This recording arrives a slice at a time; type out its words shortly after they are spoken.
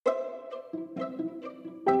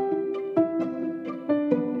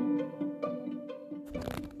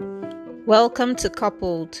Welcome to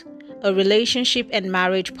Coupled, a relationship and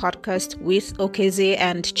marriage podcast with Okeze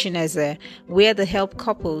and Chineze, where they help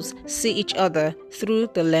couples see each other through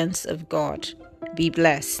the lens of God. Be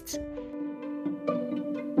blessed.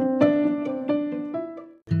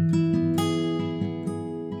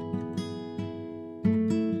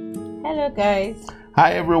 Hello, guys.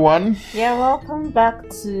 Hi, everyone. Yeah, welcome back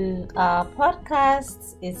to our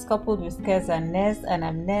podcast. It's Coupled with Kez and Nez, and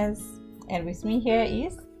I'm Nez, and with me here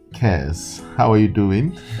is Kez. How are you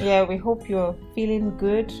doing? Yeah, we hope you're feeling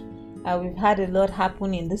good. We've had a lot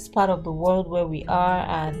happen in this part of the world where we are,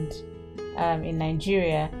 and in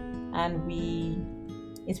Nigeria, and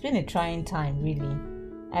it's been a trying time, really.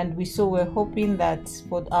 And we're hoping that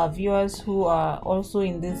for our viewers who are also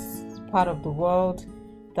in this part of the world,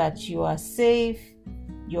 that you are safe,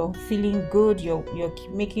 you're feeling good, you're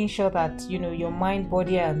making sure that your mind,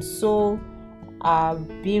 body, and soul are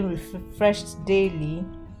being refreshed daily,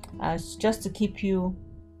 just to keep you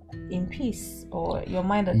in peace, or your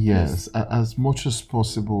mind at peace. Yes, as much as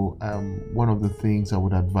possible. One of the things I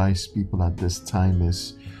would advise people at this time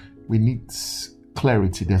is we need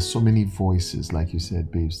clarity. There's so many voices, like you said,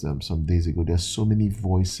 babes, some days ago. There's so many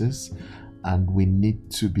voices, and we need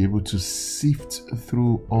to be able to sift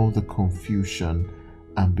through all the confusion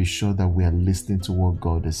and be sure that we are listening to what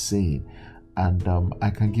God is saying. And I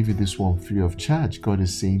can give you this one free of charge. God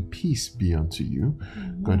is saying, peace be unto you.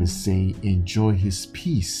 Amen. God is saying, enjoy his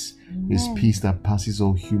peace. Amen. His peace that passes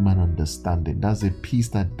all human understanding. That's a peace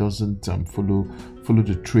that doesn't follow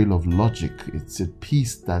the trail of logic. It's a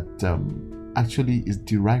peace that actually is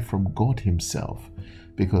derived from God himself,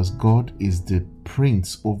 because God is the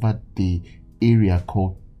prince over the area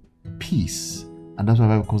called peace. And that's why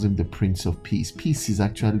the Bible calls him the Prince of Peace. Peace is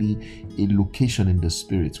actually a location in the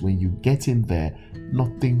spirit. When you get in there,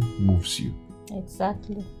 nothing moves you.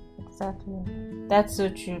 Exactly. That's so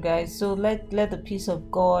true, guys. So let the peace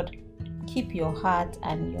of God keep your heart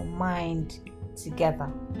and your mind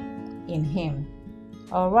together in him.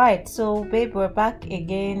 All right. So, babe, we're back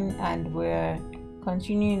again, and we're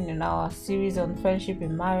continuing in our series on friendship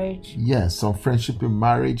in marriage. Yes, on friendship in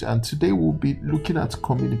marriage. And today we'll be looking at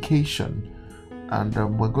communication.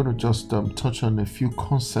 And we're going to just touch on a few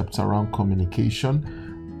concepts around communication.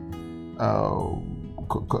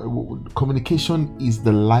 Communication is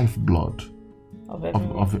the lifeblood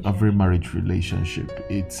of every marriage relationship.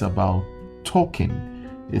 It's about talking.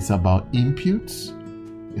 It's about inputs.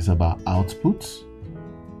 It's about outputs.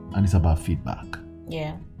 And it's about feedback.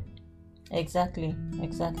 Yeah, exactly.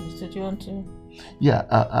 So do you want to... Yeah,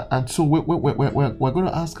 and so we're going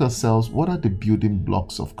to ask ourselves, what are the building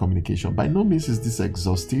blocks of communication? By no means is this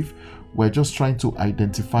exhaustive. We're just trying to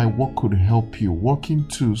identify what could help you, working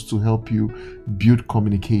tools to help you build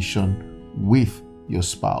communication with your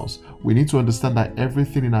spouse. We need to understand that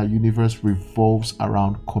everything in our universe revolves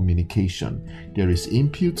around communication. There is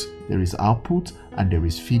input, there is output, and there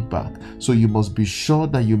is feedback. So you must be sure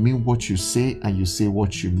that you mean what you say and you say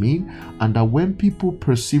what you mean, and that when people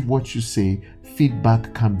perceive what you say,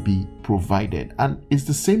 feedback can be provided. And it's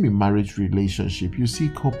the same in marriage relationship. You see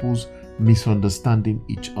couples misunderstanding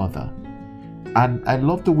each other. And I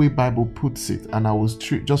love the way Bible puts it, and I was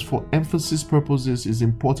just for emphasis purposes, it's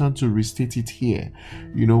important to restate it here.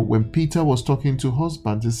 When Peter was talking to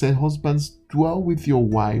husbands, he said, husbands, dwell with your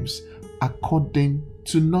wives according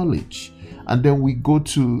to knowledge. And then we go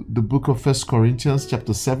to the book of 1 Corinthians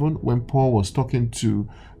chapter 7, when Paul was talking to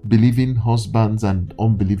believing husbands and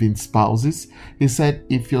unbelieving spouses. He said,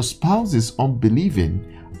 if your spouse is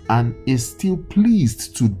unbelieving and is still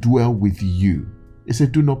pleased to dwell with you, he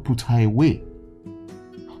said, do not put her away.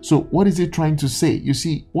 So what is he trying to say? You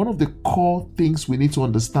see, one of the core things we need to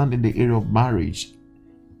understand in the area of marriage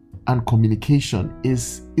and communication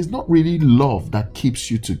is not really love that keeps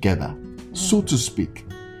you together, so to speak.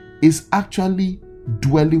 It's actually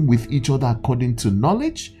dwelling with each other according to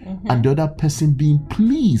knowledge, and the other person being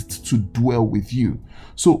pleased to dwell with you.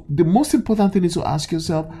 So the most important thing is to ask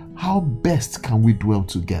yourself, how best can we dwell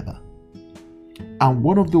together? And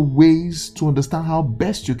one of the ways to understand how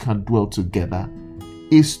best you can dwell together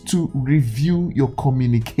is to review your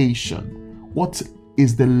communication. What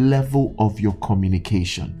is the level of your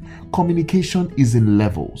communication? Communication is in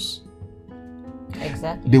levels.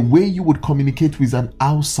 Exactly. The way you would communicate with an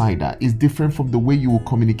outsider is different from the way you will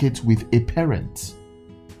communicate with a parent.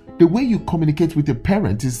 The way you communicate with a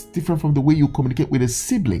parent is different from the way you communicate with a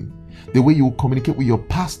sibling. The way you communicate with your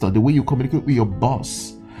pastor, the way you communicate with your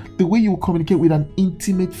boss, the way you communicate with an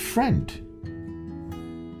intimate friend.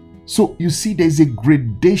 So you see, there's a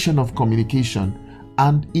gradation of communication,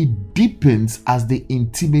 and it deepens as the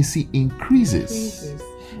intimacy increases.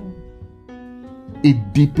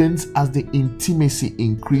 It deepens as the intimacy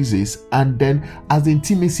increases, and then as the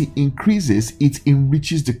intimacy increases, it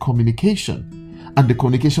enriches the communication, and the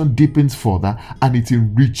communication deepens further, and it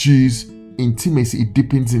enriches intimacy. It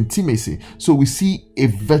deepens intimacy. So we see a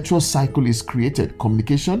virtuous cycle is created.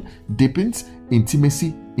 Communication deepens,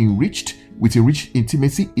 intimacy enriched. With enriched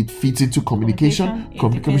intimacy, it feeds into communication.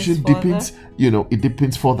 Communication deepens. It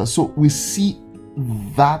deepens further. So we see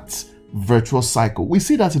that virtuous cycle. We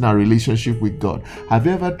see that in our relationship with God. Have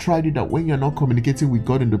you ever tried it that when you're not communicating with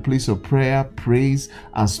God in the place of prayer, praise,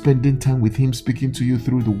 and spending time with Him, speaking to you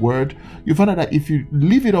through the Word, you find out that if you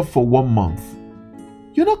leave it up for 1 month,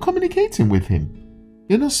 you're not communicating with Him.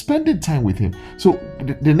 You're not spending time with Him. So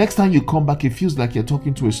the next time you come back, it feels like you're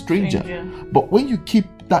talking to a stranger. But when you keep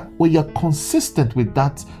that, when you're consistent with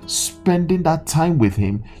that, spending that time with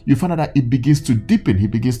Him, you find out that it begins to deepen. He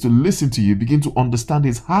begins to listen to you, begin to understand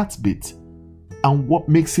His heartbeat and what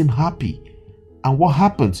makes Him happy. And what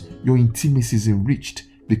happens? Your intimacy is enriched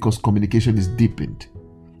because communication is deepened.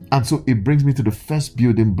 And so it brings me to the first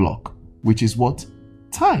building block, which is what?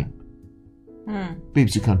 Time.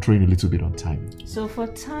 Babes, you can train a little bit on time. So for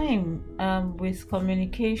time, with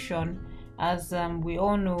communication, as we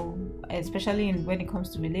all know, especially when it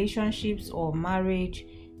comes to relationships or marriage,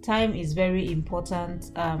 time is very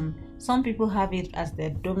important. Some people have it as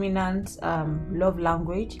their dominant love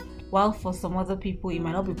language, while for some other people it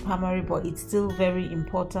might not be primary, but it's still very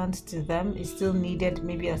important to them. It's still needed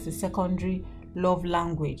maybe as a secondary love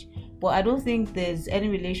language. But I don't think there's any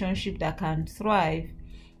relationship that can thrive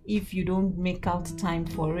if you don't make out time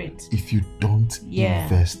for it. If you don't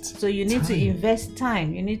invest. So you need to invest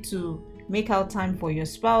time. You need to make out time for your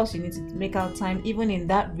spouse. You need to make out time even in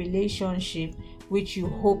that relationship which you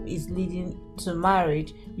hope is leading to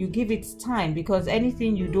marriage. You give it time, because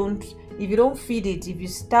anything if you don't feed it, if you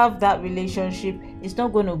starve that relationship, it's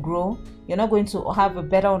not going to grow. You're not going to have a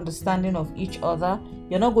better understanding of each other.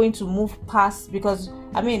 You're not going to move past, because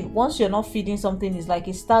once you're not feeding something, it's like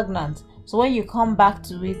it's stagnant. So when you come back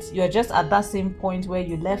to it, you're just at that same point where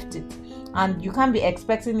you left it. And you can't be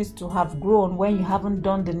expecting it to have grown when you haven't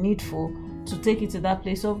done the needful to take it to that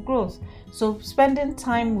place of growth. So spending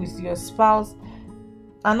time with your spouse,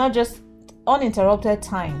 and not just uninterrupted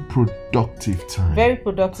time. Productive time. Very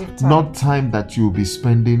productive time. Not time that you'll be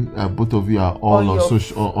spending, both of you are all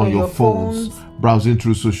on your phones, browsing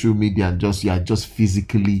through social media, and you're just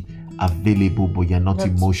physically available, but you're not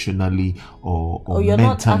emotionally or you're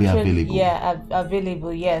mentally not actually, available.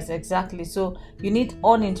 Available. Yes, exactly. So you need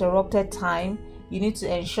uninterrupted time. You need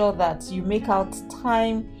to ensure that you make out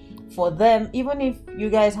time for them, even if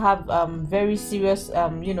you guys have very serious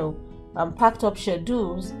packed up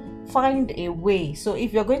schedules. Find a way. So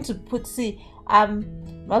if you're going to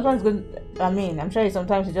my husband's going, I'm sure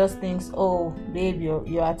sometimes he just thinks, oh babe,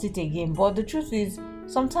 you're at it again. But the truth is,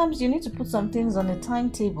 sometimes you need to put some things on a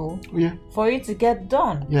timetable for it to get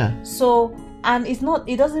done. So, and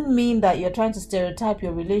it doesn't mean that you're trying to stereotype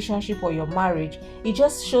your relationship or your marriage. It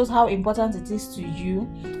just shows how important it is to you.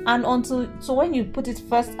 And so when you put it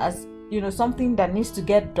first as something that needs to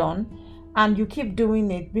get done, and you keep doing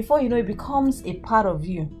it, before you know, it becomes a part of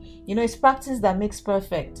you. It's practice that makes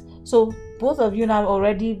perfect. So both of you now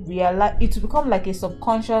already realize it will become like a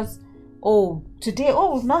subconscious, today,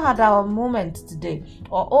 we've not had our moment today,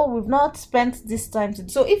 or we've not spent this time today.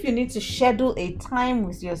 So if you need to schedule a time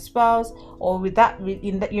with your spouse, or with that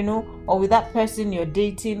or with that person you're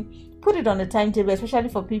dating, put it on a timetable, especially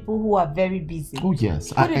for people who are very busy. Oh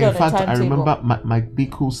yes. In fact, I remember Mike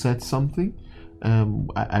Bickle said something.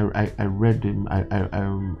 I read him.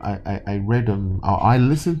 I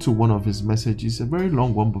listened to one of his messages, a very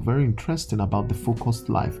long one, but very interesting, about the focused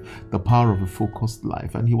life, the power of a focused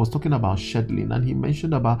life. And he was talking about scheduling, and he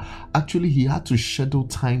mentioned about actually he had to schedule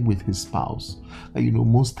time with his spouse.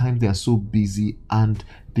 Most times they are so busy, and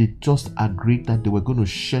they just agreed that they were going to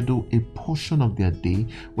schedule a portion of their day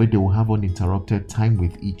where they will have uninterrupted time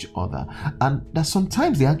with each other. And that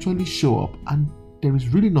sometimes they actually show up and there is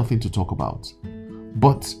really nothing to talk about.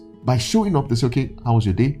 But by showing up, they say, okay, how was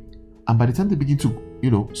your day? And by the time they begin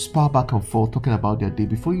to, spar back and forth, talking about their day,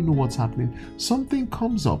 before you know what's happening, something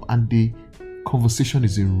comes up and the conversation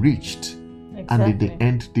is enriched. Exactly. And at the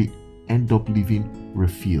end, they end up leaving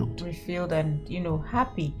refilled and,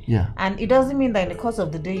 happy. Yeah. And it doesn't mean that in the course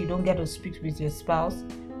of the day, you don't get to speak with your spouse,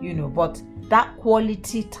 but that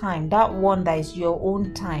quality time, that one that is your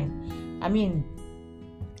own time.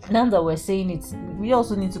 Now that we're saying it, we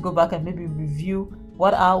also need to go back and maybe review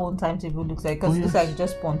what our own timetable looks like, because it looks like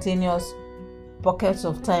just spontaneous pockets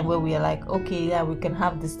of time where we are like, okay, yeah, we can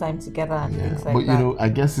have this time together and things like but that. you know, I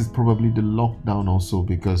guess it's probably the lockdown also,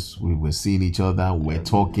 because we were seeing each other, we're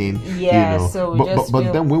talking. Yeah, you know. so we but just but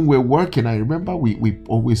feel- then when we're working, I remember we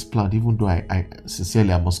always planned. Even though I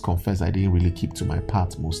sincerely, I must confess, I didn't really keep to my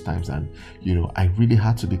part most times, and you know, I really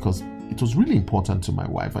had to, because it was really important to my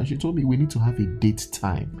wife, and she told me we need to have a date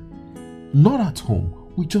time, not at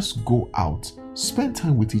home. We just go out, spend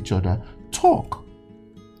time with each other, talk.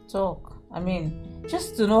 I mean,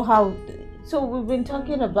 just to know how. So we've been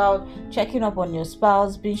talking about checking up on your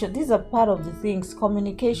spouse, being sure these are part of the things,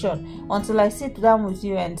 communication. Until I sit down with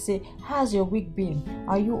you and say, how's your week been?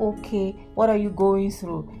 Are you okay? What are you going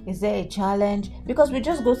through? Is there a challenge? Because we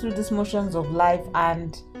just go through these motions of life,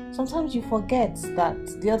 and sometimes you forget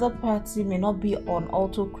that the other party may not be on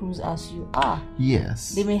auto cruise as you are.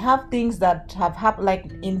 Yes. They may have things that have happened,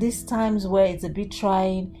 like in these times where it's a bit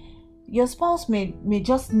trying. Your spouse may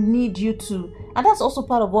just need you to, and that's also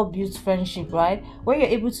part of what builds friendship, right? Where you're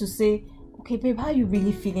able to say, okay, babe, how are you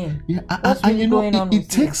really feeling? Yeah, What's and really you know, going on it with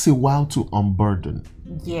takes a while to unburden.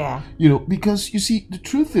 Yeah. You know, because you see, the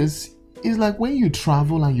truth is, it's like when you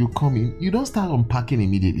travel and you come in, you don't start unpacking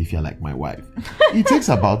immediately if you're like my wife. It takes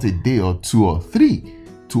about a day or 2 or 3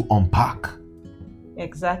 to unpack.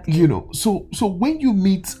 Exactly. You know, so when you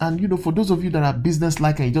meet, and you know, for those of you that are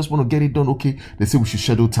business-like and you just want to get it done, okay, they say we should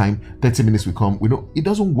schedule time, 30 minutes we come. We know it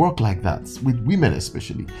doesn't work like that, with women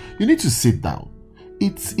especially. You need to sit down.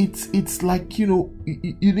 It's like, you know,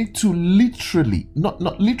 you need to literally, not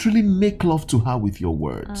literally, make love to her with your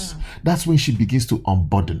words. That's when she begins to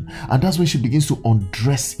unburden, and that's when she begins to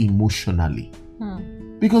undress emotionally.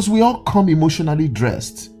 Because we all come emotionally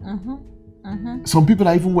dressed. Some people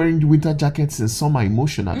are even wearing winter jackets in summer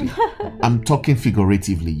emotionally. I'm talking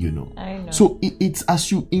figuratively, you know. I know. So it's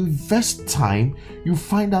as you invest time, you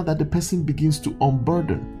find out that the person begins to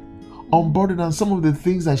unburden, and some of the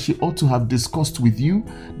things that she ought to have discussed with you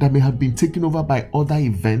that may have been taken over by other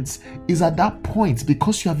events, is at that point,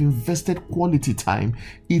 because you have invested quality time,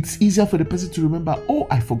 it's easier for the person to remember, oh,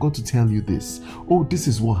 I forgot to tell you this. Oh, this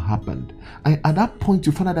is what happened. And at that point,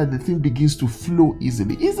 you find out that the thing begins to flow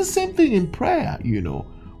easily. It's the same thing in prayer, you know.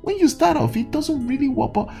 When you start off, it doesn't really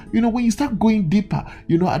work, but you know, when you start going deeper,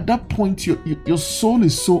 you know, at that point, your soul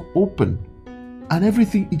is so open. And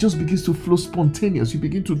everything, it just begins to flow spontaneous. You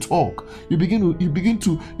begin to talk. You begin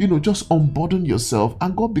to, you know, just unburden yourself,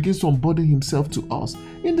 and God begins to unburden Himself to us.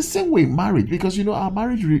 In the same way, marriage, because you know, our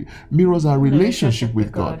marriage mirrors our relationship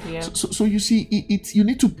with God. Yeah. So you see, you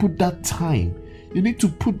need to put that time. You need to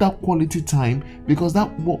put that quality time, because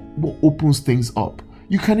that what opens things up.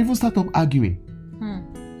 You can even start up arguing.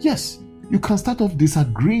 Yes, you can start off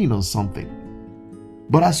disagreeing on something.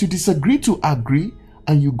 But as you disagree to agree,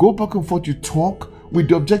 and you go back and forth, you talk with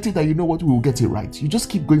the objective that, you know what, we will get it right. You just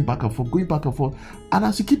keep going back and forth. And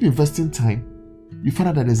as you keep investing time, you find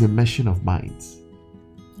out that there's a meshing of minds.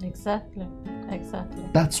 Exactly.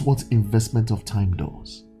 That's what investment of time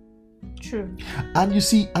does. True. And you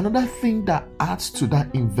see, another thing that adds to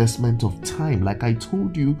that investment of time, like I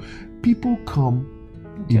told you, people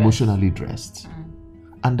come emotionally dressed.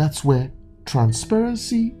 And that's where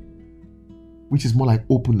transparency, which is more like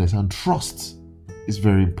openness, and trust is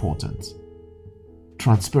very important.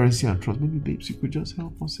 Transparency and trust. Maybe, babes, you could just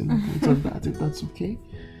help us elaborate on that, if that's okay.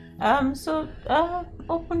 So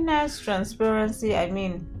openness, transparency. I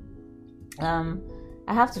mean,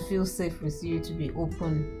 I have to feel safe with you, to be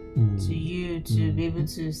open to you, to be able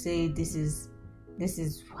to say this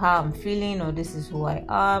is how I'm feeling, or this is who I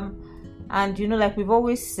am. And you know, like we've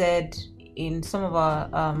always said in some of our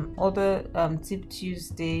other Tip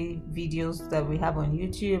Tuesday videos that we have on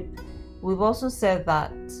YouTube, we've also said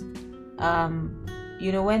that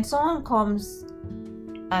you know, when someone comes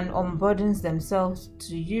and unburdens themselves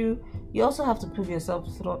to you, you also have to prove yourself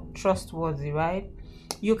trustworthy, right?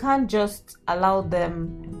 You can't just allow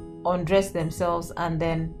them undress themselves and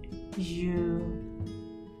then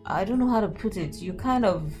I don't know how to put it, you kind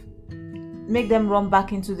of make them run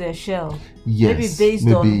back into their shell. Yes, maybe based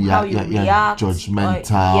on how you react.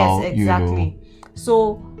 Judgmental. Yes, exactly. You know.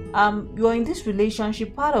 So you're in this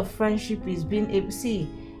relationship. Part of friendship is being able,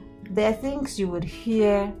 there are things you would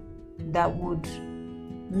hear that would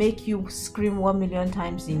make you scream 1 million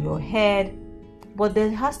times in your head, but there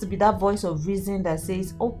has to be that voice of reason that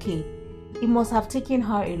says, okay, it must have taken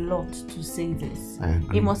her a lot to say this.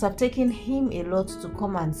 It must have taken him a lot to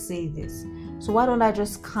come and say this. So why don't I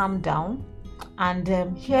just calm down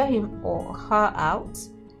and hear him or her out,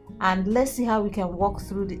 and let's see how we can walk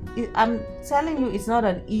through I'm telling you, it's not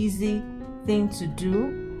an easy thing to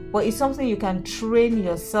do, but it's something you can train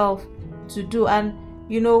yourself to do. And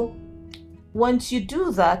you know, once you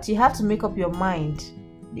do that, you have to make up your mind,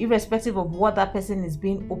 irrespective of what that person is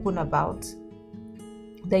being open about,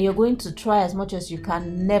 that you're going to try as much as you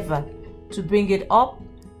can never to bring it up,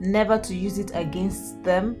 never to use it against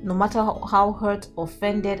them. No matter how hurt,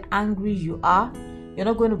 offended, angry you are, you're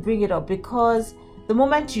not going to bring it up, because the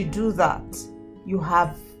moment you do that, you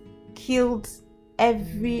have killed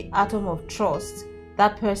every atom of trust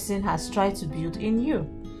that person has tried to build in you.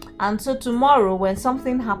 And so tomorrow, when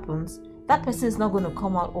something happens, that person is not going to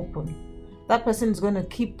come out open. That person is going to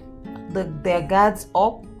keep their guards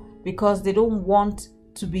up, because they don't want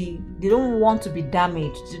to be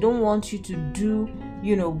damaged. They don't want you to do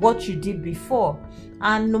what you did before.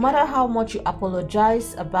 And no matter how much you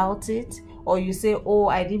apologize about it, or you say, oh,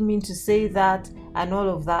 I didn't mean to say that, and all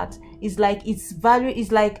of that, it's like its value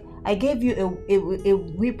is like, I gave you a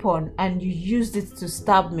weapon and you used it to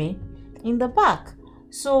stab me in the back.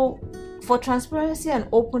 So for transparency and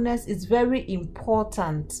openness, it's very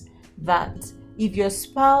important that if your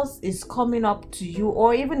spouse is coming up to you,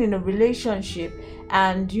 or even in a relationship,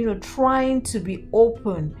 and trying to be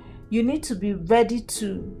open, you need to be ready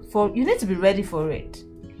for it.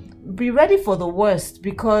 Be ready for the worst,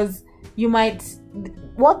 because you might,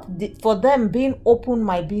 for them being open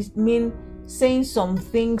might mean saying some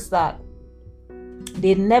things that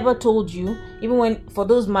they never told you, even when, for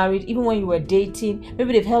those married, even when you were dating,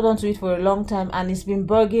 maybe they've held on to it for a long time and it's been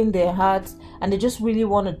bugging their hearts and they just really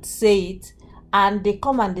want to say it, and they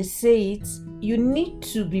come and they say it. You need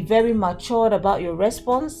to be very matured about your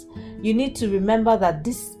response. You need to remember that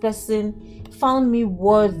this person found me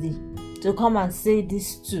worthy to come and say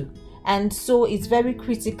this too. And so it's very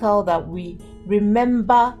critical that we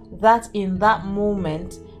remember that in that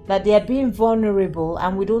moment, that they are being vulnerable,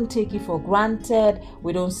 and we don't take it for granted.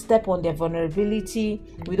 We don't step on their vulnerability.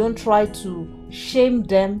 We don't try to shame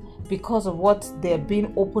them because of what they're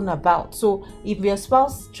being open about. So if your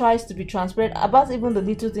spouse tries to be transparent about even the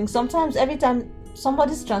little things, sometimes every time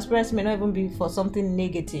somebody's transparency may not even be for something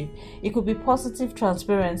negative. It could be positive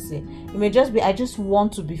transparency. It may just be, I just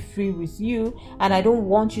want to be free with you, and I don't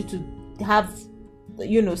want you to have,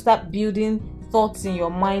 start building thoughts in your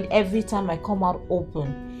mind every time I come out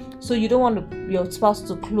open. So you don't want your spouse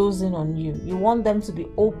to close in on you. You want them to be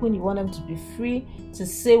open. You want them to be free to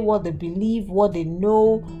say what they believe, what they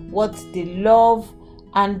know, what they love,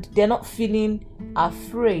 and they're not feeling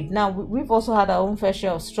afraid. Now, we've also had our own fair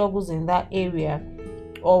share of struggles in that area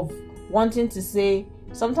of wanting to say,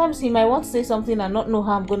 sometimes he might want to say something and not know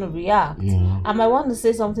how I'm going to react. Yeah. I might want to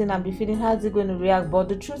say something and be feeling, how is he going to react? But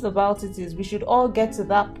the truth about it is, we should all get to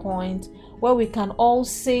that point where we can all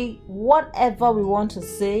say whatever we want to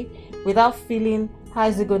say without feeling, how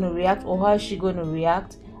is he going to react, or how is she going to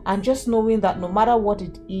react? And just knowing that no matter what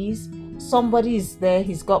it is, somebody is there,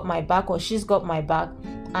 he's got my back or she's got my back,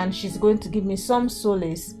 and she's going to give me some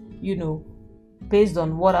solace, based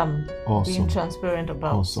on what I'm being transparent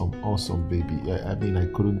about. Awesome, baby. I mean, I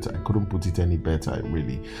couldn't put it any better.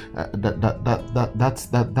 Really, that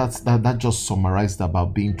just summarized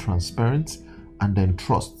about being transparent and then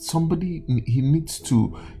trust. Somebody,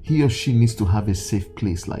 he or she needs to have a safe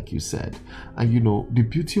place, like you said. And the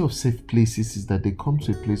beauty of safe places is that they come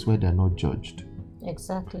to a place where they're not judged.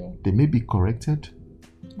 Exactly. They may be corrected,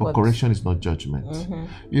 but correction is not judgment.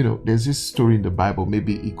 Mm-hmm. There's this story in the Bible.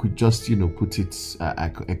 Maybe it could just, put it,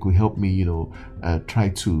 it could help me, try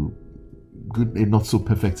to a not so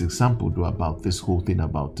perfect example though about this whole thing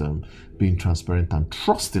about being transparent and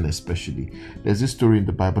trusting, especially. There's this story in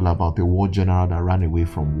the Bible about a war general that ran away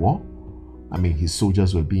from war. I mean, his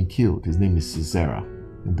soldiers were being killed. His name is Sisera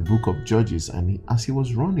in the book of Judges. And as he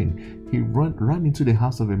was running, he ran into the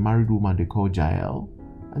house of a married woman they called Jael.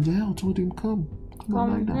 And Jael told him, come and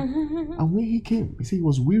lie down. And when he came, he said he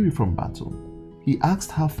was weary from battle. He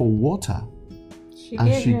asked her for water. She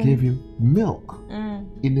gave him milk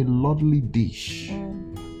in a lovely dish.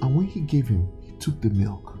 And when he gave him, he took the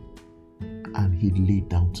milk and he laid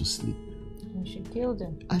down to sleep. And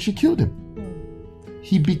she killed him.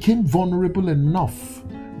 He became vulnerable enough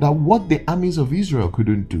that what the armies of Israel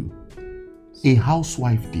couldn't do, a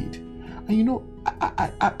housewife did. And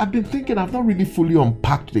I've been thinking, I've not really fully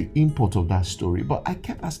unpacked the import of that story, but I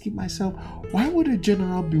kept asking myself, why would a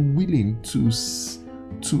general be willing to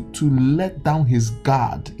let down his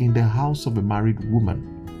guard in the house of a married woman?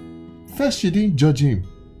 First, she didn't judge him.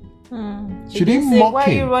 She didn't say, mock him. Why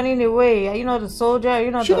are you running away? Are you not a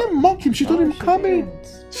soldier? She didn't mock him. She told him, come in.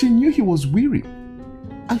 She knew he was weary.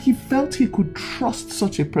 And he felt he could trust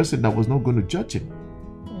such a person that was not going to judge him.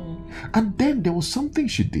 And then there was something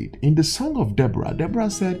she did. In the Song of Deborah, Deborah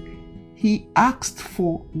said, he asked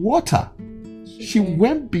for water. She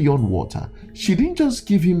went beyond water. She didn't just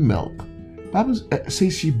give him milk. Bible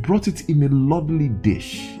says she brought it in a lovely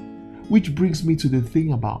dish, which brings me to the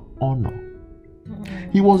thing about honor.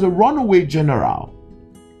 He was a runaway general,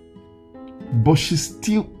 but she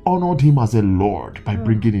still honored him as a lord by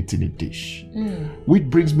bringing it in a dish. Which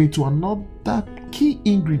brings me to another key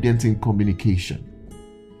ingredient in communication,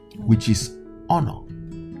 which is honor.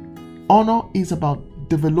 Honor is about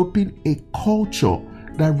developing a culture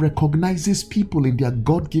that recognizes people in their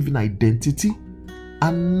God-given identity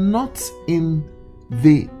and not in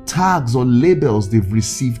the tags or labels they've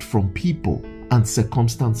received from people and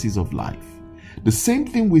circumstances of life. The same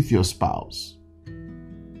thing with your spouse.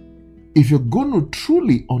 If you're going to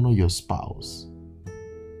truly honor your spouse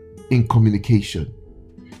in communication,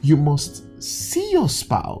 you must see your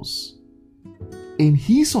spouse in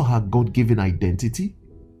his or her God-given identity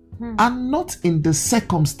and not in the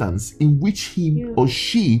circumstance in which he or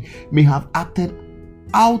she may have acted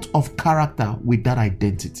out of character with that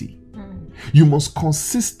identity. You must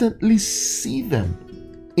consistently see them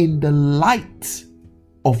in the light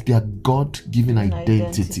of their God-given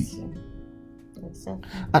identity. Exactly.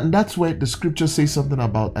 And that's where the scripture says something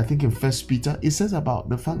about, I think in 1 Peter, it says about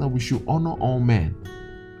the fact that we should honor all men.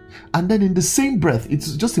 And then in the same breath,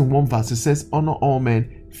 it's just in one verse, it says, honor all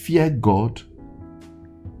men, fear God.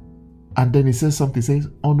 And then it says something, it says,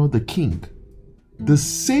 honor the king. The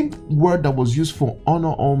same word that was used for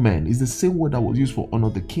honor all men is the same word that was used for honor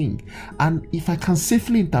the king. And if I can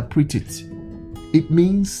safely interpret it, it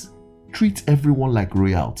means treat everyone like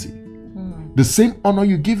royalty. The same honor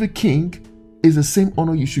you give a king is the same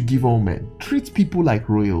honor you should give all men. Treat people like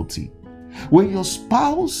royalty. When your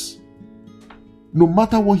spouse, no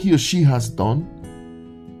matter what he or she has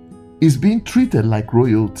done, is being treated like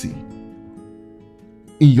royalty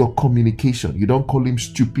in your communication, you don't call him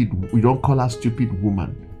stupid, you don't call her stupid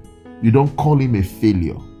woman, you don't call him a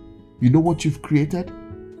failure. You know what you've created?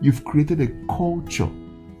 You've created a culture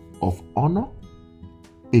of honor,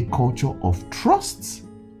 a culture of trust,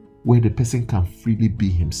 where the person can freely be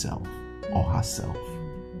himself or herself.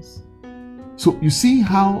 So you see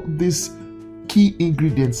how these key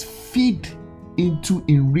ingredients feed into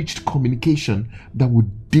enriched communication that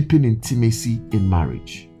would deepen intimacy in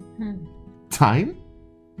marriage. Time,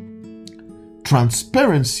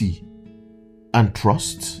 transparency and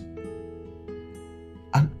trust,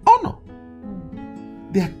 and honor.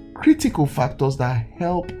 They are critical factors that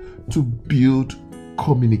help to build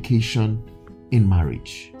communication in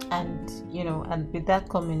marriage. And and with that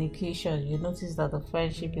communication, you notice that the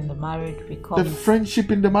friendship in the marriage becomes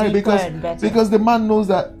because the man knows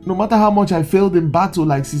that no matter how much I failed in battle,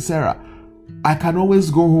 like Sisera, I can always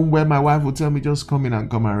go home where my wife will tell me, just come in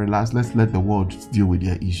and relax. Let's let the world deal with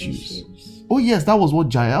their issues. Oh yes, that was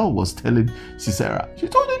what Jael was telling Sisera. She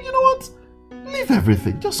told him, you know what? Leave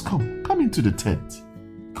everything. Just come into the tent.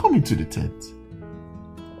 Come into the tent.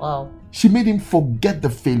 Wow. She made him forget the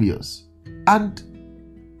failures. And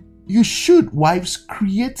you should, wives,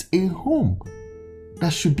 create a home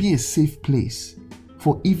that should be a safe place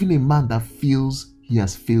for even a man that feels he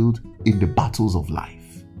has failed in the battles of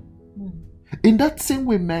life. In that same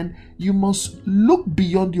way, men, you must look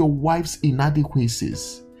beyond your wife's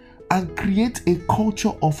inadequacies and create a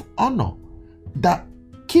culture of honor that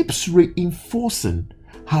keeps reinforcing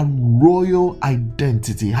her royal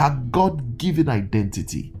identity, her God-given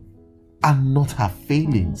identity, and not her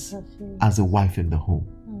failings as a wife in the home.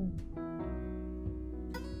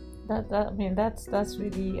 That's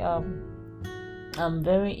really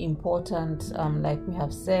very important, like we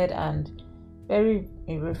have said, and very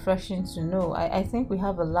refreshing to know. I think we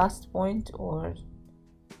have a last point, or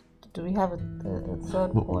do we have a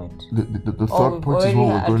third point? The third point is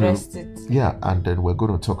what we're going to. It. Yeah, and then we're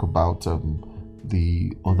going to talk about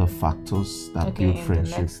the other factors that build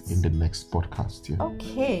friendship in the next podcast. Yeah.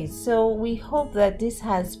 Okay, so we hope that this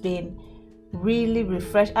has been really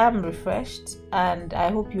refreshed. I'm refreshed, and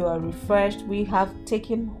I hope you are refreshed. We have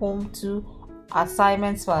taken home 2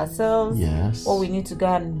 assignments for ourselves. Yes. What we need to go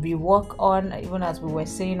and rework on, even as we were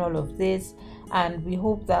saying all of this, and we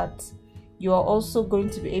hope that you are also going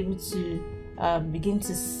to be able to begin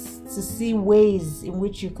to see ways in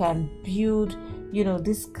which you can build,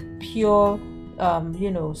 this pure,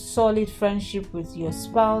 solid friendship with your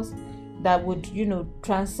spouse that would,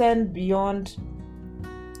 transcend beyond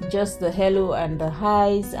just the hello and the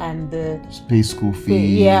highs and the pay school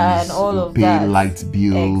fees, and all of pay that, light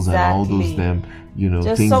bills, and all those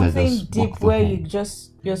just things something that just deep where you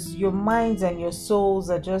just your minds and your souls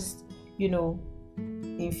are just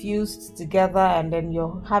infused together, and then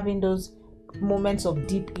you're having those moments of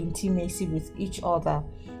deep intimacy with each other.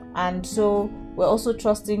 And so we're also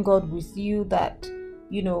trusting God with you that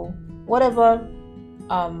whatever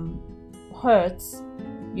hurts,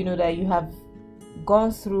 that you have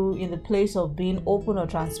gone through in the place of being open or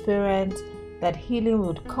transparent, that healing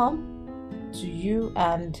would come to you.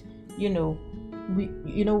 And we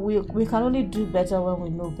can only do better when we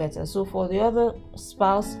know better. So for the other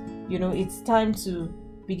spouse, it's time to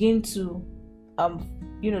begin to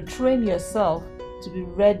train yourself to be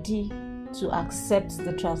ready to accept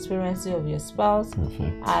the transparency of your spouse.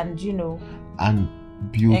 Perfect. And and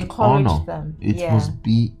build encourage honor. them. It must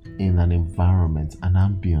be in an environment, an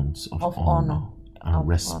ambience of honor and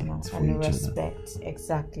respect for each other.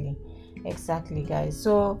 Exactly, guys.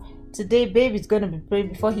 So today, babe is going to be praying.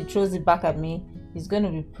 Before he throws it back at me, he's going to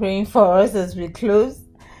be praying for us as we close.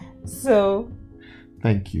 So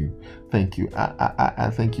thank you. I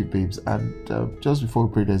thank you, babes. And just before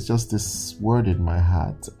we pray, there's just this word in my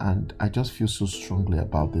heart, and I just feel so strongly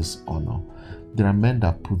about this honor. There are men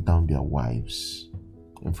that put down their wives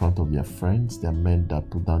in front of their friends. There are men that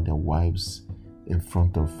put down their wives in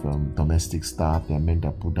front of domestic staff. There are men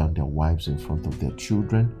that put down their wives in front of their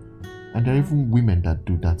children. And there are even women that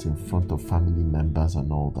do that in front of family members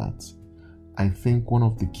and all that. I think one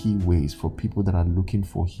of the key ways for people that are looking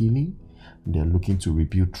for healing, they're looking to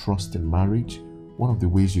rebuild trust in marriage, one of the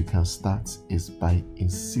ways you can start is by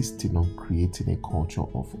insisting on creating a culture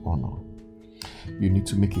of honor. You need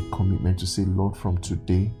to make a commitment to say, Lord, from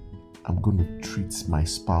today, I'm going to treat my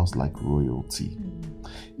spouse like royalty.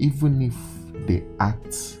 Even if they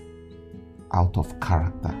act out of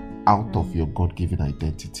character, out of your God-given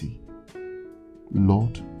identity,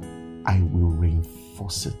 Lord, I will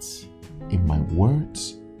reinforce it in my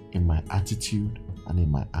words, in my attitude, and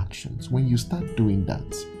in my actions. When you start doing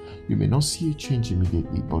that, you may not see a change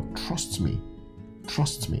immediately, but trust me,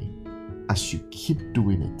 as you keep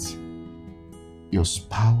doing it, your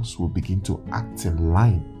spouse will begin to act in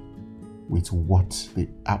line with what the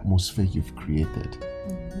atmosphere you've created.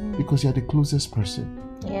 Because you're the closest person.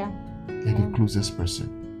 Yeah. You're the closest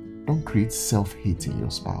person. Don't create self-hate in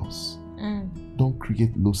your spouse. Don't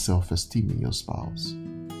create low self-esteem in your spouse.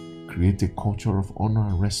 Create a culture of honor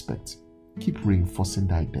and respect. Keep reinforcing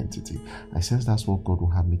the identity. I sense that's what God will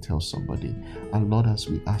have me tell somebody. And Lord, as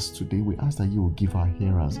we ask today, we ask that you will give our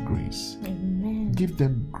hearers grace. Amen. Give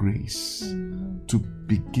them grace to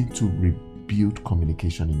begin to rebuild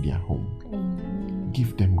communication in their home. Amen.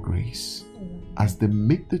 Give them grace. As they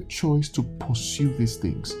make the choice to pursue these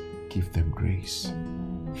things, give them grace.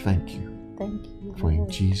 Amen. Thank you. Thank you. For in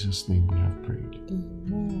Lord. Jesus' name we have prayed.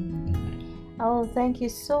 Amen. Amen. Oh, thank you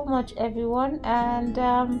so much, everyone. And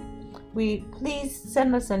please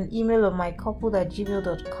send us an email on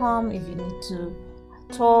mycouple@gmail.com if you need to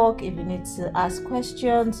talk, if you need to ask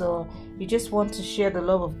questions, or you just want to share the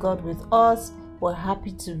love of God with us. We're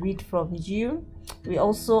happy to read from you. We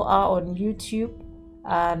also are on YouTube,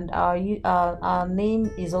 and our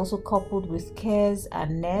name is also coupled with Cares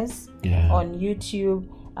and Nez on YouTube.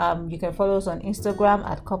 You can follow us on Instagram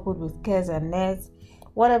at coupled with Cares and Nez.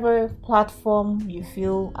 Whatever platform you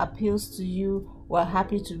feel appeals to you, we're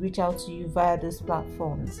happy to reach out to you via these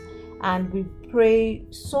platforms. And we pray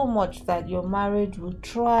so much that your marriage will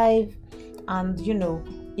thrive, and it will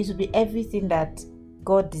be everything that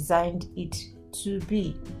God designed it to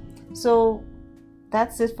be. So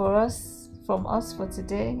that's it from us for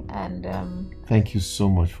today. And thank you so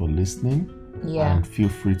much for listening. And feel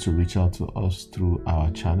free to reach out to us through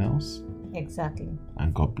our channels. Exactly.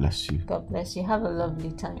 And God bless you. God bless you. Have a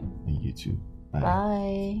lovely time. And you too.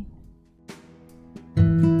 Bye.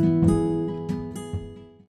 Bye.